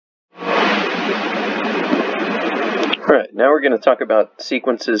Alright, now we're going to talk about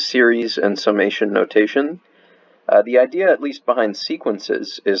sequences, series, and summation notation. The idea, at least behind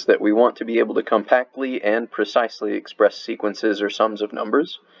sequences, is that we want to be able to compactly and precisely express sequences or sums of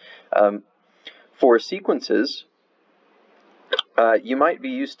numbers. For sequences, you might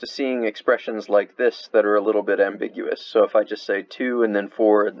be used to seeing expressions like this that are a little bit ambiguous. So if I just say 2 and then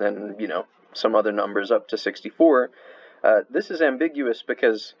 4 and then, some other numbers up to 64, this is ambiguous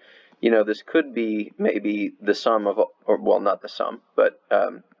because this could be maybe the sum of, or well, not the sum, but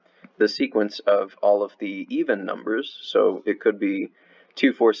the sequence of all of the even numbers. So it could be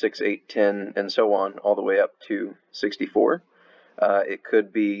 2, 4, 6, 8, 10, and so on, all the way up to 64. It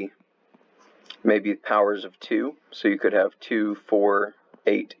could be maybe powers of 2. So you could have 2, 4,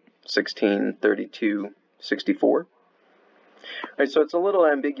 8, 16, 32, 64. All right, so it's a little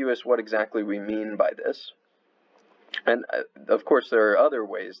ambiguous what exactly we mean by this. And of course, there are other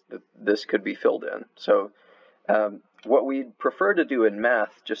ways that this could be filled in. So what we'd prefer to do in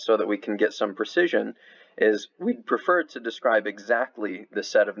math, just so that we can get some precision, is we'd prefer to describe exactly the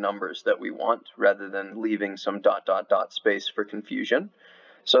set of numbers that we want, rather than leaving some ... space for confusion.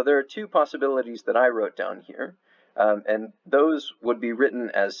 So there are two possibilities that I wrote down here, and those would be written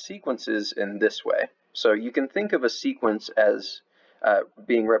as sequences in this way. So you can think of a sequence as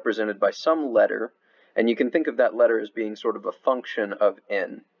being represented by some letter, and you can think of that letter as being sort of a function of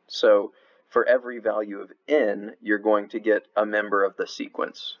n. So for every value of n, you're going to get a member of the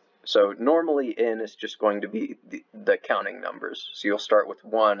sequence. So normally n is just going to be the counting numbers. So you'll start with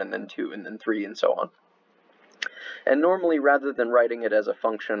 1 and then 2 and then 3 and so on. And normally, rather than writing it as a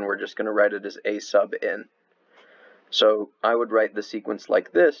function, we're just going to write it as a sub n. So I would write the sequence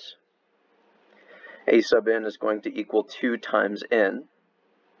like this. A sub n is going to equal 2 times n.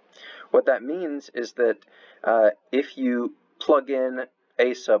 What that means is that if you plug in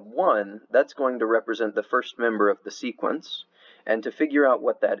a sub 1, that's going to represent the first member of the sequence. And to figure out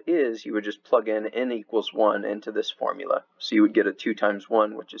what that is, you would just plug in n equals 1 into this formula. So you would get a 2 times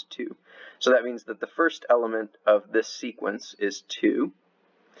 1, which is 2. So that means that the first element of this sequence is 2.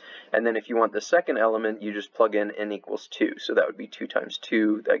 And then if you want the second element, you just plug in n equals 2. So that would be 2 times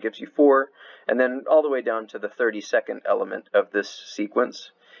 2. That gives you 4. And then all the way down to the 32nd element of this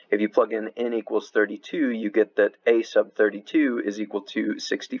sequence. If you plug in n equals 32, you get that a sub 32 is equal to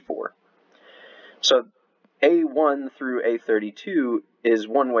 64. So a1 through a32 is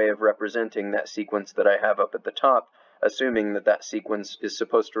one way of representing that sequence that I have up at the top, assuming that that sequence is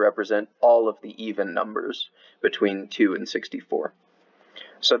supposed to represent all of the even numbers between 2 and 64.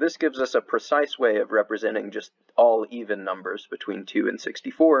 So this gives us a precise way of representing just all even numbers between 2 and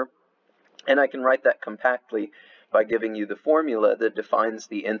 64, and I can write that compactly by giving you the formula that defines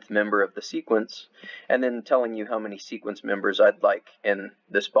the nth member of the sequence, and then telling you how many sequence members I'd like in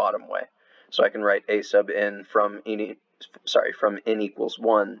this bottom way. So I can write a sub n from n equals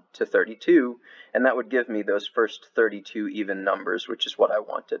 1 to 32, and that would give me those first 32 even numbers, which is what I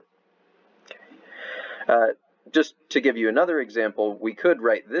wanted. Just to give you another example, we could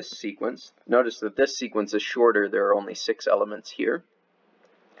write this sequence. Notice that this sequence is shorter. There are only 6 elements here.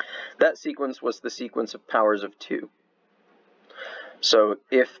 That sequence was the sequence of powers of 2. So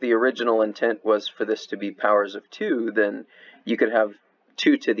if the original intent was for this to be powers of 2, then you could have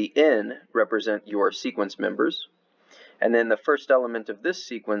 2 to the n represent your sequence members. And then the first element of this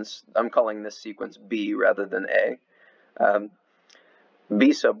sequence, I'm calling this sequence b rather than a.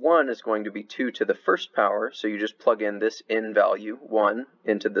 B sub 1 is going to be 2 to the first power, so you just plug in this n value, 1,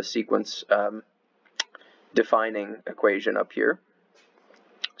 into the sequence defining equation up here.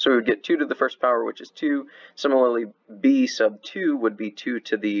 So we would get 2 to the first power, which is 2. Similarly, b sub 2 would be 2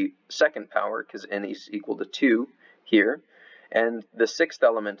 to the second power, because n is equal to 2 here. And the sixth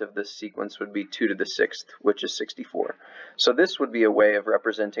element of this sequence would be 2 to the sixth, which is 64. So this would be a way of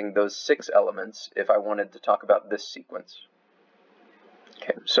representing those 6 elements if I wanted to talk about this sequence.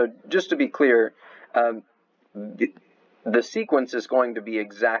 Okay, so just to be clear, the sequence is going to be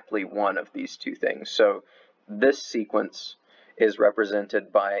exactly one of these two things. So this sequence is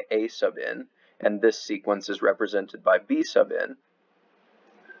represented by a sub n, and this sequence is represented by b sub n.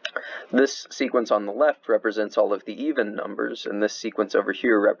 This sequence on the left represents all of the even numbers, and this sequence over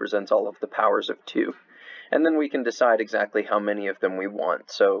here represents all of the powers of 2. And then we can decide exactly how many of them we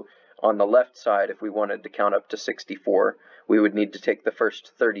want. So on the left side, if we wanted to count up to 64, we would need to take the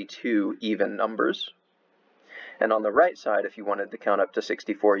first 32 even numbers. And on the right side, if you wanted to count up to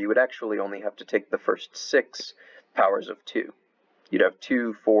 64, you would actually only have to take the first 6 powers of 2. You'd have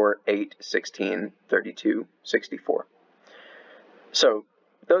 2, 4, 8, 16, 32, 64. So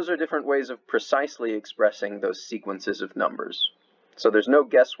those are different ways of precisely expressing those sequences of numbers. So there's no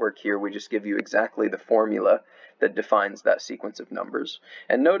guesswork here, we just give you exactly the formula that defines that sequence of numbers.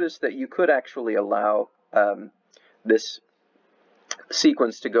 And notice that you could actually allow this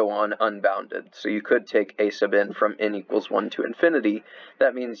sequence to go on unbounded. So you could take a sub n from n equals 1 to infinity.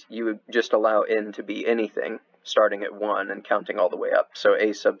 That means you would just allow n to be anything, starting at 1 and counting all the way up. So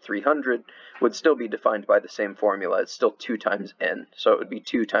a sub 300 would still be defined by the same formula. It's still 2 times n. So it would be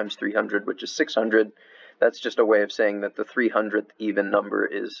 2 times 300, which is 600. That's just a way of saying that the 300th even number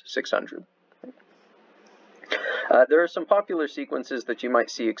is 600. There are some popular sequences that you might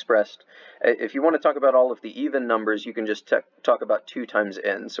see expressed. If you want to talk about all of the even numbers, you can just talk about 2 times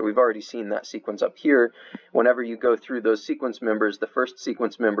n. So we've already seen that sequence up here. Whenever you go through those sequence members, the first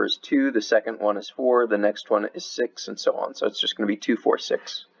sequence member is 2, the second one is 4, the next one is 6, and so on. So it's just going to be 2, 4,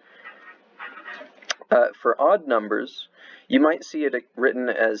 6. For odd numbers, you might see it written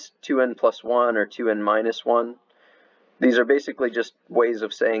as 2n plus 1 or 2n minus 1. These are basically just ways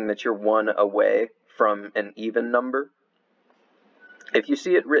of saying that you're 1 away from an even number. If you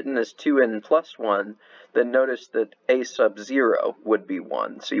see it written as 2n plus 1, then notice that a sub 0 would be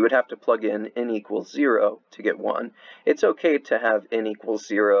 1. So you would have to plug in n equals 0 to get 1. It's okay to have n equals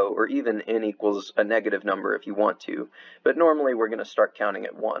 0 or even n equals a negative number if you want to, but normally we're going to start counting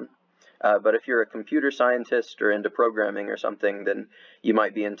at 1. But if you're a computer scientist or into programming or something, then you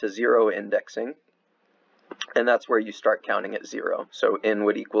might be into 0 indexing. And that's where you start counting at 0. So n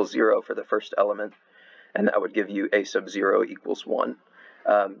would equal 0 for the first element, and that would give you a sub 0 equals 1.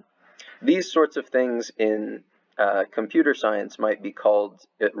 These sorts of things in computer science might be called,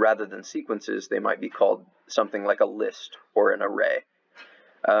 rather than sequences, they might be called something like a list or an array.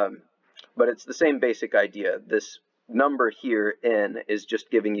 But it's the same basic idea. This number here, n, is just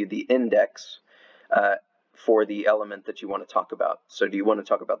giving you the index for the element that you want to talk about. So do you want to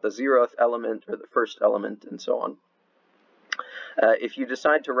talk about the 0th element or the first element, and so on. If you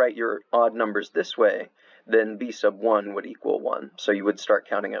decide to write your odd numbers this way, then b sub 1 would equal 1. So you would start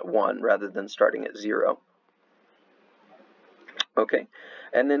counting at 1 rather than starting at 0. Okay,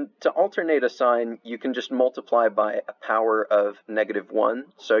 and then to alternate a sign, you can just multiply by a power of -1.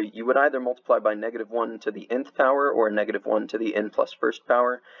 So you would either multiply by -1 to the nth power or -1 to the n plus first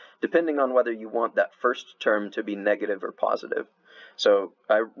power, depending on whether you want that first term to be negative or positive. So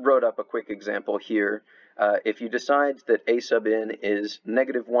I wrote up a quick example here. If you decide that a sub n is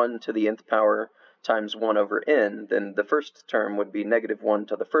 -1 to the nth power times 1 over n, then the first term would be -1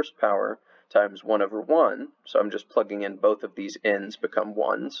 to the first power times 1 over 1. So I'm just plugging in both of these n's become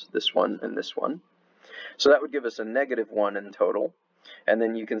 1's, this one and this one. So that would give us a -1 in total. And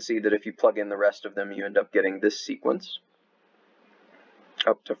then you can see that if you plug in the rest of them, you end up getting this sequence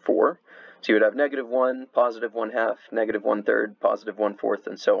up to 4. So you would have -1, positive 1/2, -1/3, positive 1/4,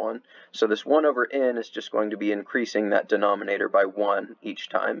 and so on. So this 1 over n is just going to be increasing that denominator by 1 each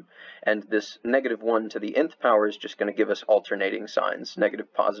time. And this -1 to the nth power is just going to give us alternating signs,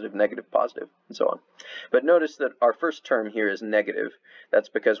 negative, positive, and so on. But notice that our first term here is negative. That's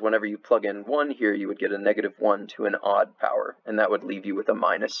because whenever you plug in 1 here, you would get a -1 to an odd power, and that would leave you with a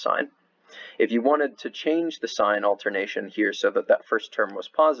minus sign. If you wanted to change the sign alternation here so that that first term was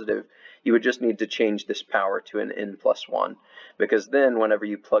positive, you would just need to change this power to an n plus 1, because then whenever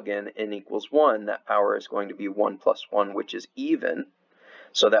you plug in n equals 1, that power is going to be 1 plus 1, which is even.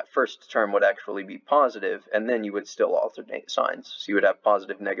 So that first term would actually be positive, and then you would still alternate signs. So you would have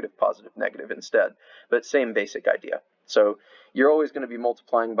positive, negative instead, but same basic idea. So you're always going to be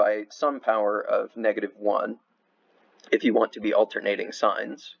multiplying by some power of -1 if you want to be alternating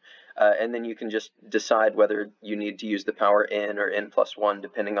signs. And then you can just decide whether you need to use the power n or n plus 1,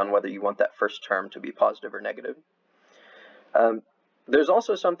 depending on whether you want that first term to be positive or negative. There's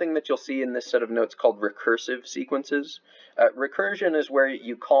also something that you'll see in this set of notes called recursive sequences. Recursion is where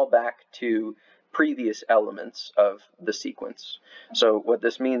you call back to previous elements of the sequence. So what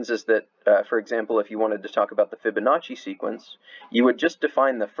this means is that, for example, if you wanted to talk about the Fibonacci sequence, you would just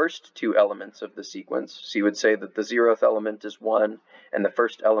define the first 2 elements of the sequence. So you would say that the 0th element is 1 and the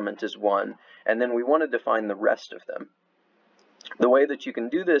first element is 1, and then we want to define the rest of them. The way that you can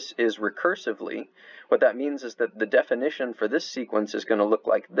do this is recursively. What that means is that the definition for this sequence is going to look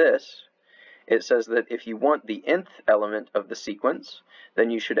like this. It says that if you want the nth element of the sequence, then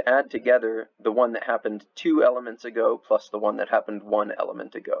you should add together the one that happened 2 elements ago plus the one that happened 1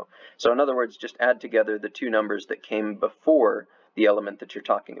 element ago. So in other words, just add together the 2 numbers that came before the element that you're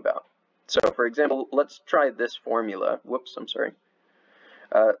talking about. So for example, let's try this formula. Whoops, I'm sorry.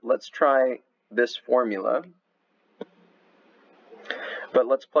 Let's try this formula, but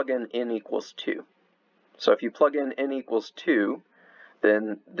let's plug in n equals 2. So if you plug in n equals 2,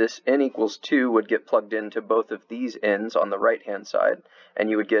 then this n equals 2 would get plugged into both of these n's on the right-hand side, and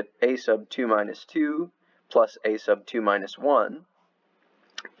you would get a sub 2 minus 2 plus a sub 2 minus 1.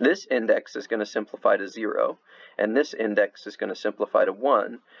 This index is going to simplify to 0, and this index is going to simplify to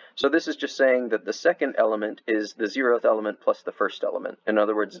 1. So this is just saying that the second element is the 0th element plus the first element. In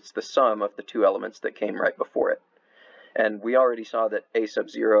other words, it's the sum of the two elements that came right before it. And we already saw that a sub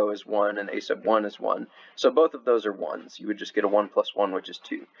 0 is 1 and a sub 1 is 1. So both of those are 1s. You would just get a 1 plus 1, which is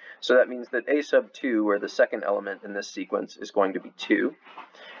 2. So that means that a sub 2, or the second element in this sequence, is going to be 2.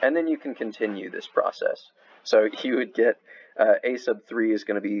 And then you can continue this process. So you would get a sub 3 is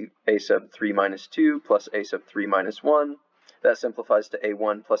going to be a sub 3 minus 2 plus a sub 3 minus 1. That simplifies to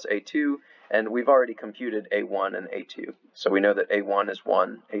a1 plus a2, and we've already computed a1 and a2. So we know that a1 is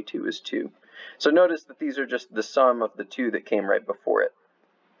 1, a2 is 2. So notice that these are just the sum of the two that came right before it.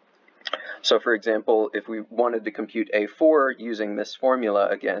 So for example, if we wanted to compute a4 using this formula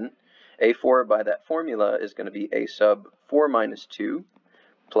again, a4 by that formula is going to be a sub 4 minus 2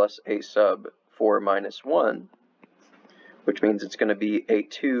 plus a sub 4 minus 1, which means it's going to be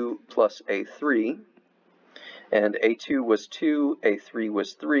a2 plus a3. And a2 was 2, a3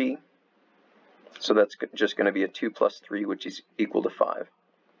 was 3, so that's just going to be a 2 plus 3, which is equal to 5.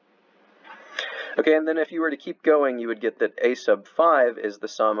 Okay, and then if you were to keep going, you would get that a sub 5 is the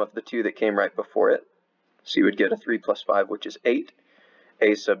sum of the two that came right before it. So you would get a 3 plus 5, which is 8.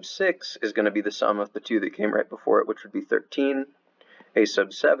 A sub 6 is going to be the sum of the two that came right before it, which would be 13. A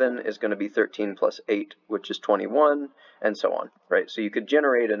sub 7 is going to be 13 plus 8, which is 21, and so on, right? So you could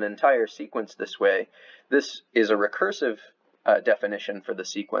generate an entire sequence this way. This is a recursive definition for the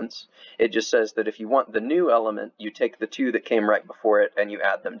sequence. It just says that if you want the new element, you take the two that came right before it and you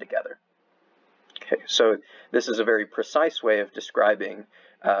add them together. Okay, so this is a very precise way of describing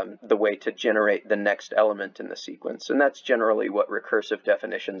the way to generate the next element in the sequence, and that's generally what recursive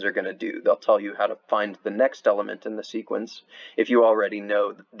definitions are going to do. They'll tell you how to find the next element in the sequence if you already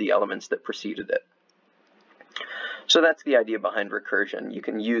know the elements that preceded it. So that's the idea behind recursion. You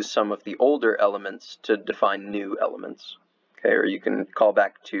can use some of the older elements to define new elements, okay, or you can call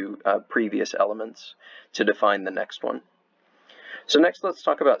back to previous elements to define the next one. So next, let's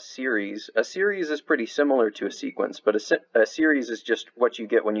talk about series. A series is pretty similar to a sequence, but a series is just what you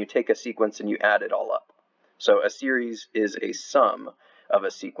get when you take a sequence and you add it all up. So a series is a sum of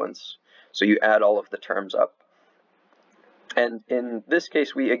a sequence. So you add all of the terms up. And in this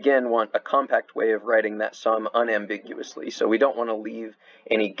case, we again want a compact way of writing that sum unambiguously. So we don't want to leave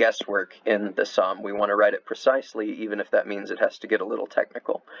any guesswork in the sum. We want to write it precisely, even if that means it has to get a little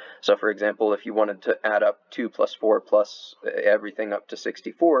technical. So for example, if you wanted to add up 2 plus 4 plus everything up to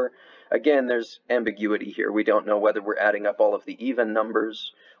 64, again, there's ambiguity here. We don't know whether we're adding up all of the even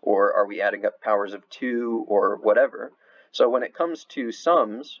numbers, or are we adding up powers of 2, or whatever. So when it comes to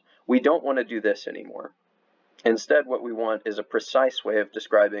sums, we don't want to do this anymore. Instead, what we want is a precise way of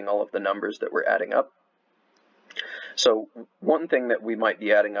describing all of the numbers that we're adding up. So one thing that we might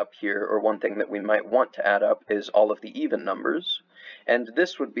be adding up here, or one thing that we might want to add up, is all of the even numbers. And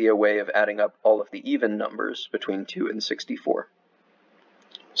this would be a way of adding up all of the even numbers between 2 and 64.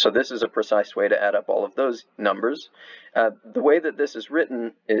 So this is a precise way to add up all of those numbers. The way that this is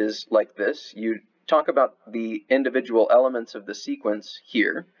written is like this. You talk about the individual elements of the sequence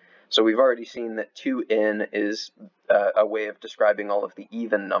here. So we've already seen that 2n is a way of describing all of the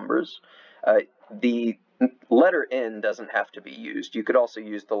even numbers. The letter n doesn't have to be used. You could also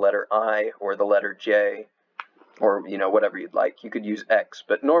use the letter I or the letter j, or whatever you'd like. You could use x,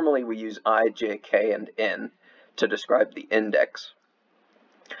 but normally we use I, j, k, and n to describe the index.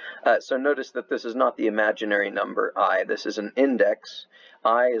 So notice that this is not the imaginary number I. This is an index.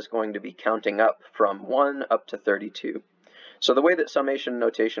 I is going to be counting up from 1 up to 32. So the way that summation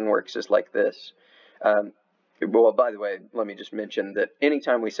notation works is like this. Well, by the way, let me just mention that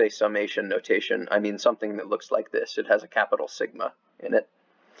anytime we say summation notation, I mean something that looks like this. It has a capital sigma in it.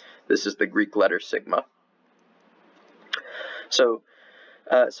 This is the Greek letter sigma. So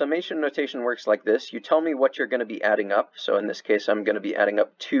summation notation works like this. You tell me what you're going to be adding up. So in this case, I'm going to be adding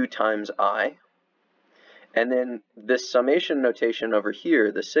up 2 times I. And then this summation notation over here,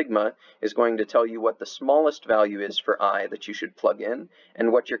 the sigma, is going to tell you what the smallest value is for I that you should plug in,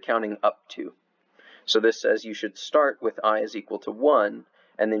 and what you're counting up to. So this says you should start with I is equal to 1,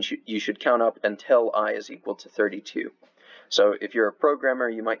 and then you should count up until I is equal to 32. So if you're a programmer,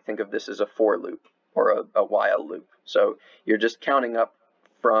 you might think of this as a for loop, or a while loop. So you're just counting up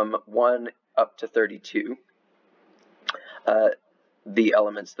from 1 up to 32, the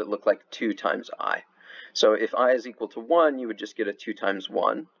elements that look like 2 times I. So if I is equal to 1, you would just get a 2 times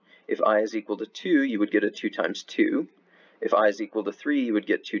 1. If I is equal to 2, you would get a 2 times 2. If I is equal to 3, you would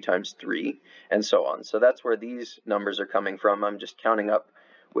get 2 times 3, and so on. So that's where these numbers are coming from. I'm just counting up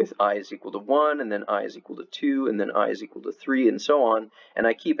with I is equal to 1, and then I is equal to 2, and then I is equal to 3, and so on. And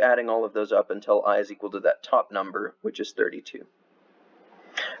I keep adding all of those up until I is equal to that top number, which is 32.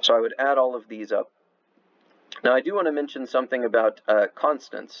 So I would add all of these up. Now I do want to mention something about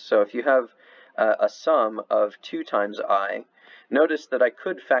constants. So if you have a sum of 2 times I, notice that I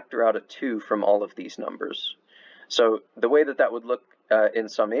could factor out a 2 from all of these numbers. So the way that that would look in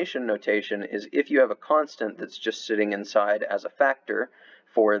summation notation is if you have a constant that's just sitting inside as a factor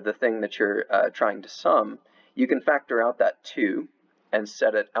for the thing that you're trying to sum, you can factor out that 2 and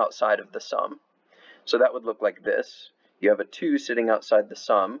set it outside of the sum. So that would look like this. You have a 2 sitting outside the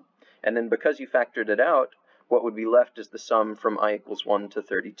sum, and then because you factored it out, what would be left is the sum from I equals 1 to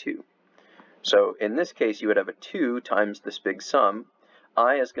 32. So in this case, you would have a 2 times this big sum.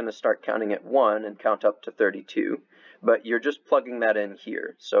 I is going to start counting at 1 and count up to 32, but you're just plugging that in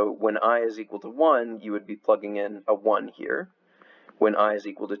here. So when I is equal to 1, you would be plugging in a 1 here. When I is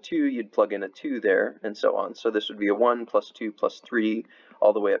equal to 2, you'd plug in a 2 there, and so on. So this would be a 1 plus 2 plus 3,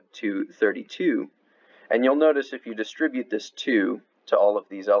 all the way up to 32. And you'll notice if you distribute this 2 to all of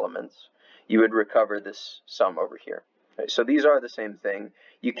these elements, you would recover this sum over here. Okay, so these are the same thing.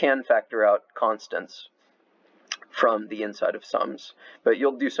 You can factor out constants from the inside of sums, but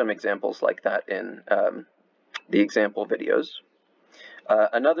you'll do some examples like that in the example videos.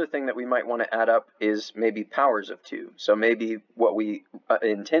 Another thing that we might want to add up is maybe powers of 2. So maybe what we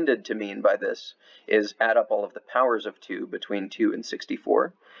intended to mean by this is add up all of the powers of 2 between 2 and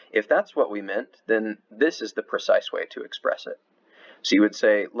 64. If that's what we meant, then this is the precise way to express it. So you would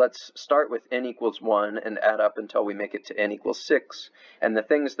say, let's start with n equals 1 and add up until we make it to n equals 6. And the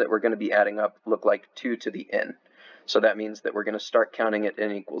things that we're going to be adding up look like 2 to the n. So that means that we're going to start counting at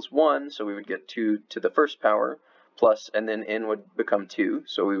n equals 1. So we would get 2 to the first power plus, and then n would become 2.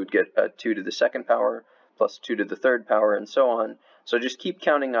 So we would get 2 to the second power plus 2 to the third power, and so on. So just keep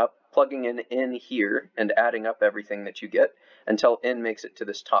counting up, plugging in n here, and adding up everything that you get until n makes it to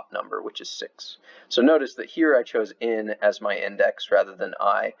this top number, which is 6. So notice that here I chose n as my index rather than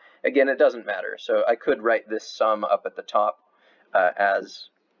I. Again, it doesn't matter. So I could write this sum up at the top as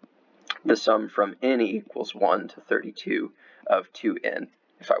the sum from n equals 1 to 32 of 2n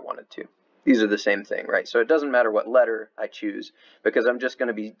if I wanted to. These are the same thing, right? So it doesn't matter what letter I choose, because I'm just going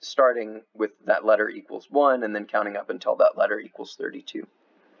to be starting with that letter equals 1 and then counting up until that letter equals 32.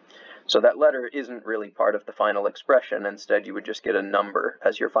 So that letter isn't really part of the final expression. Instead, you would just get a number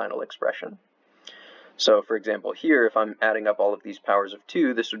as your final expression. So for example, here, if I'm adding up all of these powers of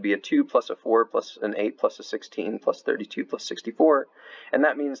 2, this would be a 2 plus a 4 plus an 8 plus a 16 plus 32 plus 64. And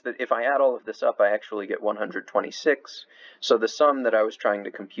that means that if I add all of this up, I actually get 126. So the sum that I was trying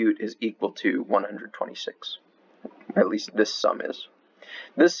to compute is equal to 126. At least this sum is.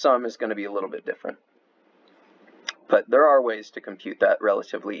 This sum is going to be a little bit different. But there are ways to compute that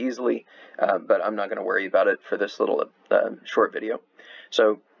relatively easily, but I'm not going to worry about it for this little short video.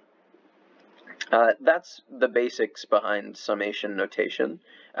 So that's the basics behind summation notation.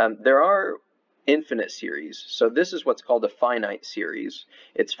 There are infinite series. So this is what's called a finite series.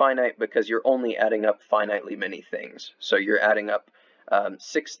 It's finite because you're only adding up finitely many things. So you're adding up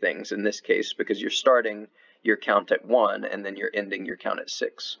 6 things in this case, because you're starting your count at 1 and then you're ending your count at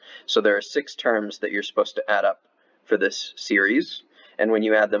 6. So there are 6 terms that you're supposed to add up for this series. And when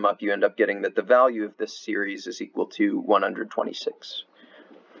you add them up, you end up getting that the value of this series is equal to 126.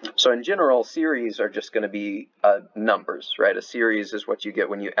 So in general, series are just going to be numbers, right? A series is what you get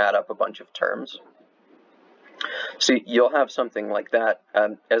when you add up a bunch of terms. So you'll have something like that.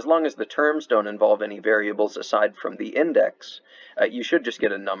 As long as the terms don't involve any variables aside from the index, you should just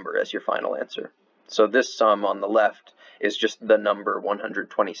get a number as your final answer. So this sum on the left is just the number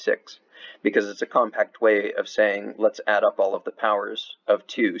 126, because it's a compact way of saying, let's add up all of the powers of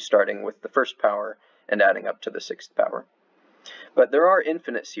 2, starting with the first power and adding up to the 6th power. But there are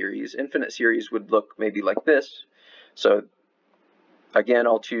infinite series. Infinite series would look maybe like this. So again,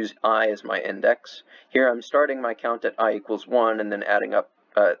 I'll choose I as my index. Here I'm starting my count at I equals 1 and then adding up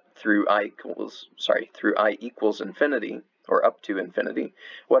through I equals infinity, or up to infinity.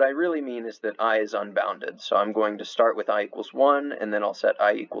 What I really mean is that I is unbounded. So I'm going to start with I equals 1, and then I'll set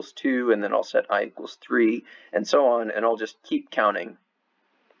I equals 2, and then I'll set I equals 3, and so on, and I'll just keep counting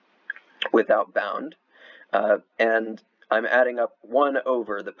without bound. And I'm adding up 1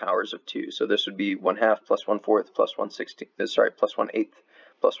 over the powers of 2. So this would be 1/2 plus 1/4 plus 1/16, plus 1/8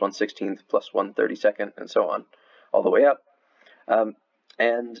 plus 1/16 plus 1/32, and so on, all the way up.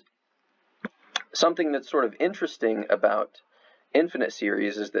 And something that's sort of interesting about infinite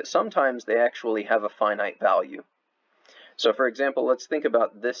series is that sometimes they actually have a finite value. So for example, let's think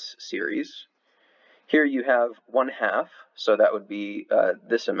about this series. Here you have 1/2, so that would be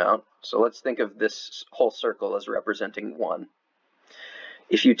this amount. So let's think of this whole circle as representing 1.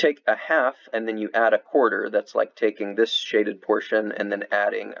 If you take 1/2 and then you add 1/4, that's like taking this shaded portion and then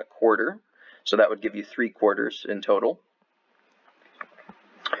adding 1/4. So that would give you 3/4 in total.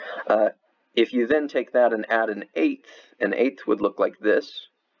 If you then take that and add an eighth would look like this.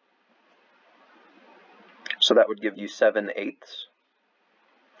 So that would give you 7/8.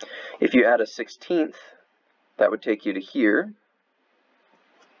 If you add a 16th, that would take you to here.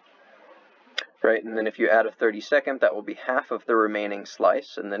 Right, and then if you add a 32nd, that will be half of the remaining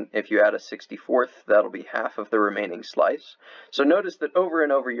slice, and then if you add a 64th, that'll be half of the remaining slice. So notice that over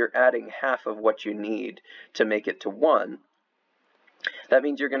and over you're adding half of what you need to make it to 1. That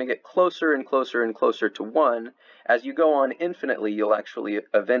means you're going to get closer and closer and closer to 1. As you go on infinitely, you'll actually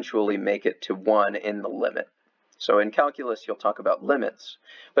eventually make it to 1 in the limit. So in calculus, you'll talk about limits,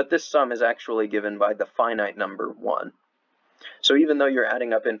 but this sum is actually given by the finite number 1. So even though you're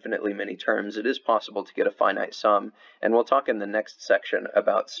adding up infinitely many terms, it is possible to get a finite sum, and we'll talk in the next section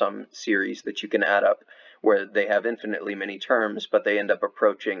about some series that you can add up where they have infinitely many terms, but they end up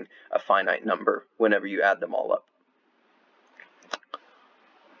approaching a finite number whenever you add them all up.